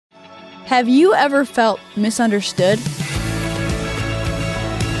Have you ever felt misunderstood?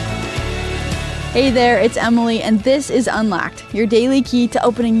 Hey there, it's Emily, and this is Unlocked, your daily key to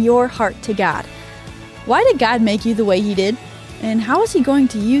opening your heart to God. Why did God make you the way He did? And how is He going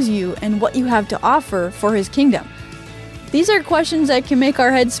to use you and what you have to offer for His kingdom? These are questions that can make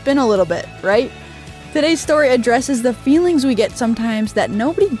our heads spin a little bit, right? Today's story addresses the feelings we get sometimes that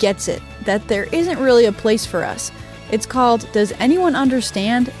nobody gets it, that there isn't really a place for us. It's called Does Anyone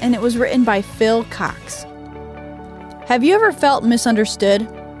Understand? And it was written by Phil Cox. Have you ever felt misunderstood?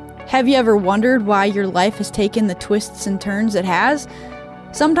 Have you ever wondered why your life has taken the twists and turns it has?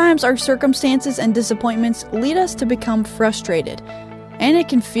 Sometimes our circumstances and disappointments lead us to become frustrated, and it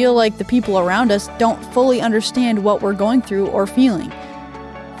can feel like the people around us don't fully understand what we're going through or feeling.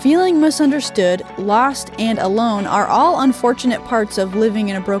 Feeling misunderstood, lost, and alone are all unfortunate parts of living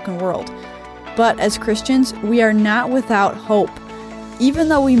in a broken world. But as Christians, we are not without hope. Even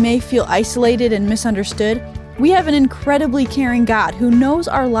though we may feel isolated and misunderstood, we have an incredibly caring God who knows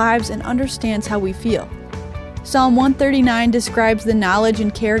our lives and understands how we feel. Psalm 139 describes the knowledge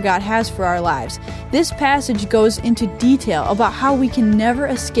and care God has for our lives. This passage goes into detail about how we can never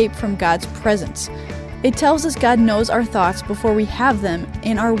escape from God's presence. It tells us God knows our thoughts before we have them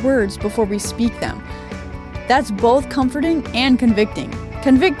and our words before we speak them. That's both comforting and convicting.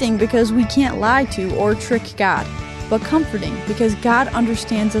 Convicting because we can't lie to or trick God, but comforting because God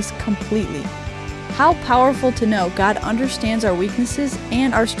understands us completely. How powerful to know God understands our weaknesses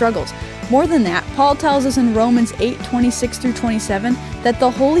and our struggles. More than that, Paul tells us in Romans 8:26-27 that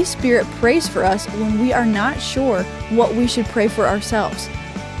the Holy Spirit prays for us when we are not sure what we should pray for ourselves.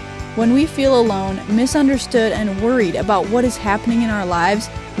 When we feel alone, misunderstood, and worried about what is happening in our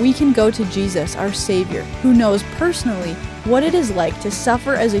lives, we can go to Jesus, our Savior, who knows personally what it is like to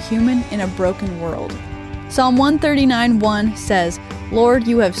suffer as a human in a broken world. Psalm 139:1 says, "Lord,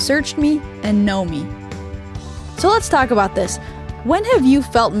 you have searched me and know me." So let's talk about this. When have you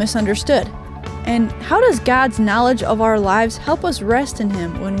felt misunderstood? And how does God's knowledge of our lives help us rest in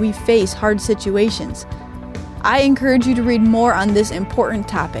Him when we face hard situations? I encourage you to read more on this important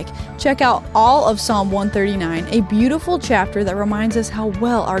topic. Check out all of Psalm 139, a beautiful chapter that reminds us how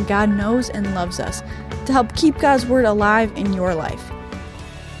well our God knows and loves us, to help keep God's Word alive in your life.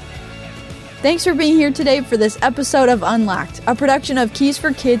 Thanks for being here today for this episode of Unlocked, a production of Keys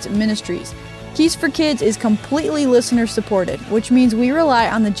for Kids Ministries. Keys for Kids is completely listener-supported, which means we rely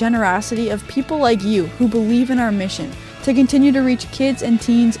on the generosity of people like you who believe in our mission to continue to reach kids and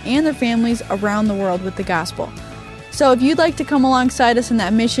teens and their families around the world with the gospel. So if you'd like to come alongside us in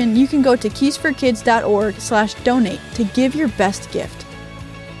that mission, you can go to keysforkids.org/donate to give your best gift.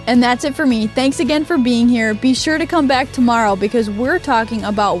 And that's it for me. Thanks again for being here. Be sure to come back tomorrow because we're talking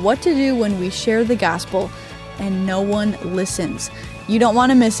about what to do when we share the gospel and no one listens. You don't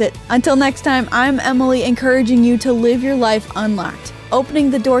want to miss it. Until next time, I'm Emily, encouraging you to live your life unlocked, opening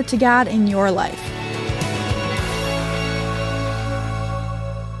the door to God in your life.